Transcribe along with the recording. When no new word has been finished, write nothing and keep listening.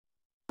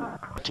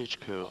Douche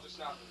crew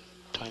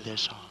doing their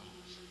song,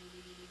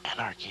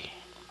 Anarchy.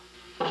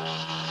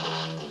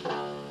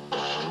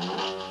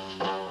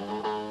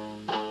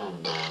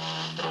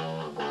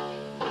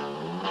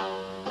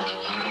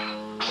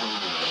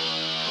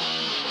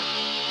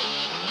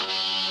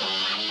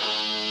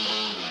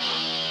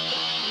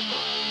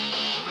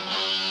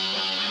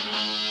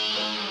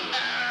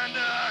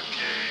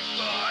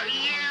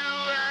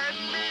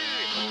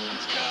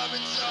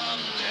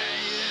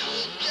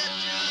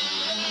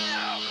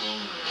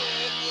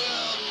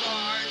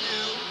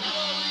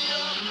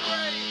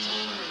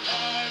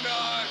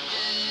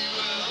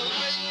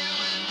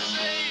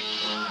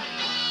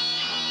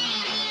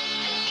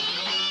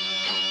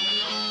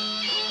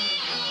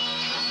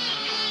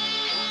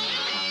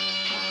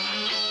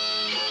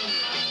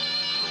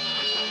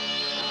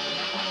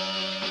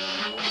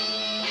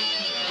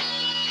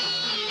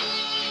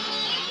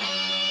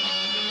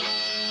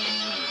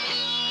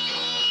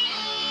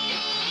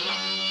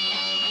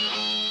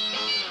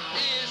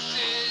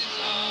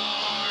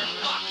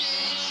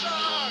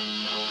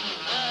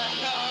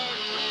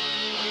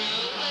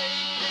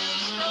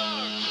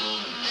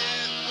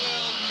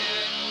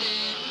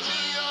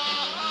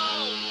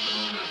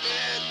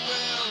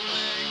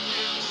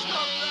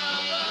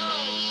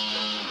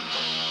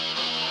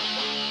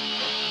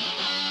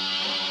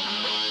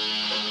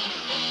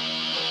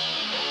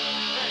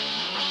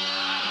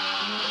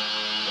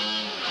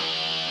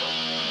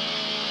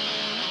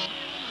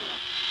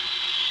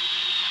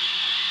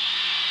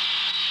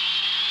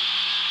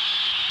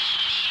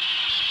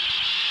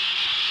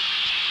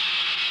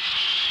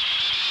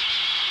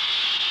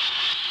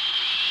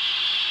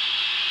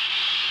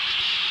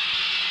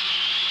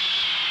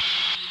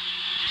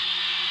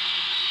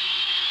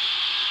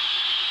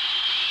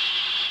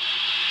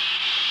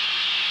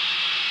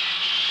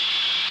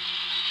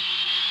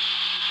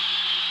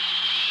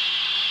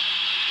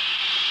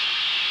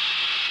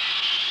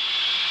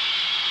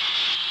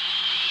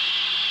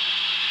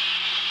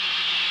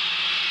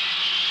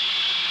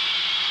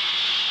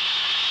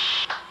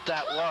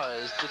 That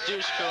was the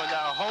Douche crew in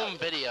our home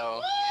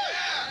video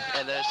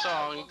and their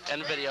song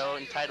and video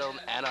entitled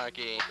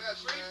Anarchy.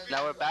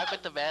 Now we're back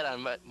with the band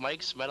on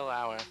Mike's Metal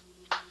Hour.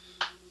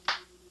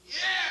 Yeah!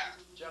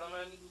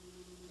 Gentlemen,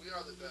 We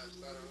are the best,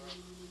 I don't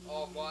know.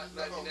 Oh, my,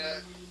 No,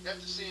 man. You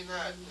have to see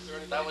that. Is there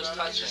that was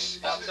touching.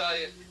 I'll tell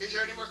you. Is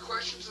there any more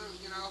questions?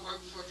 You know, I'm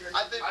fucking...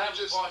 I think I'm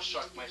just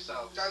awestruck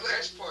myself. That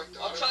last point,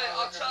 though. I'll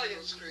tell you.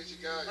 Those crazy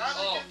guys. How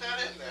did you get that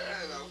in there?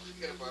 I don't know.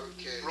 Forget about it.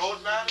 Okay.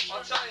 Road manager?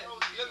 I'll tell you.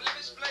 Let me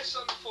explain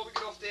something before we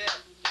get off the air.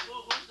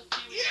 Who's the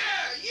Pee Wee?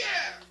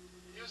 Yeah!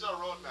 He was our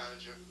road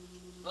manager.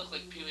 Look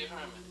like Pee Wee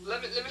Herman. Let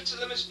me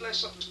explain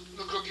something.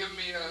 Look, go give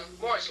me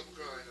Mike. some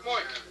grind.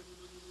 Mike.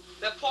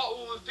 That part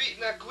where we were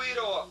beating that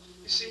Guido up,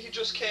 you see, he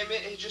just came in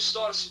and he just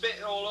started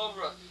spitting all over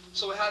us.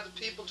 So we had the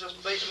people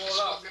just beat him all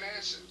up. Fucking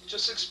acid.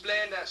 Just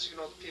explain that so you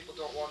know the people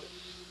don't want it.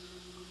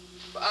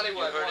 But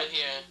anyway, You heard Mike, it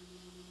here.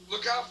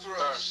 Look out for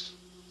us.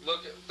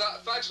 look,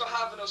 thanks for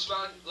having us,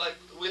 man. Like,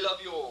 we love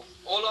you all.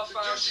 All our The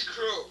fans. Douche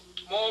crew.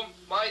 Mom,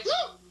 Mike,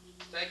 Woo!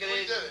 take it We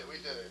easy. did it, we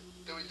did it.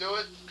 Did we do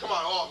it? Come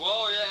on, all of us.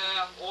 Whoa,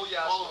 yeah. Oh,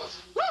 yeah. All of us.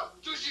 Woo!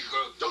 Douche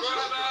crew. Douche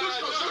crew.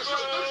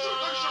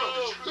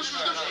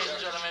 Ladies and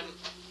gentlemen,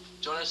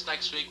 join us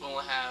next week when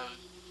we'll have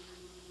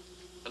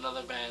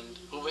another band.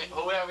 Who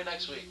are we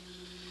next week?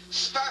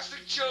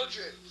 Spastic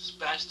children.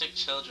 Spastic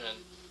Children.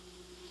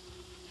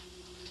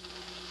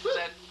 Is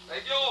that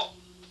Thank you.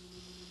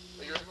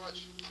 Thank you very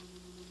much.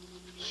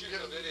 Shoot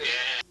the video.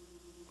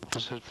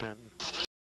 this has been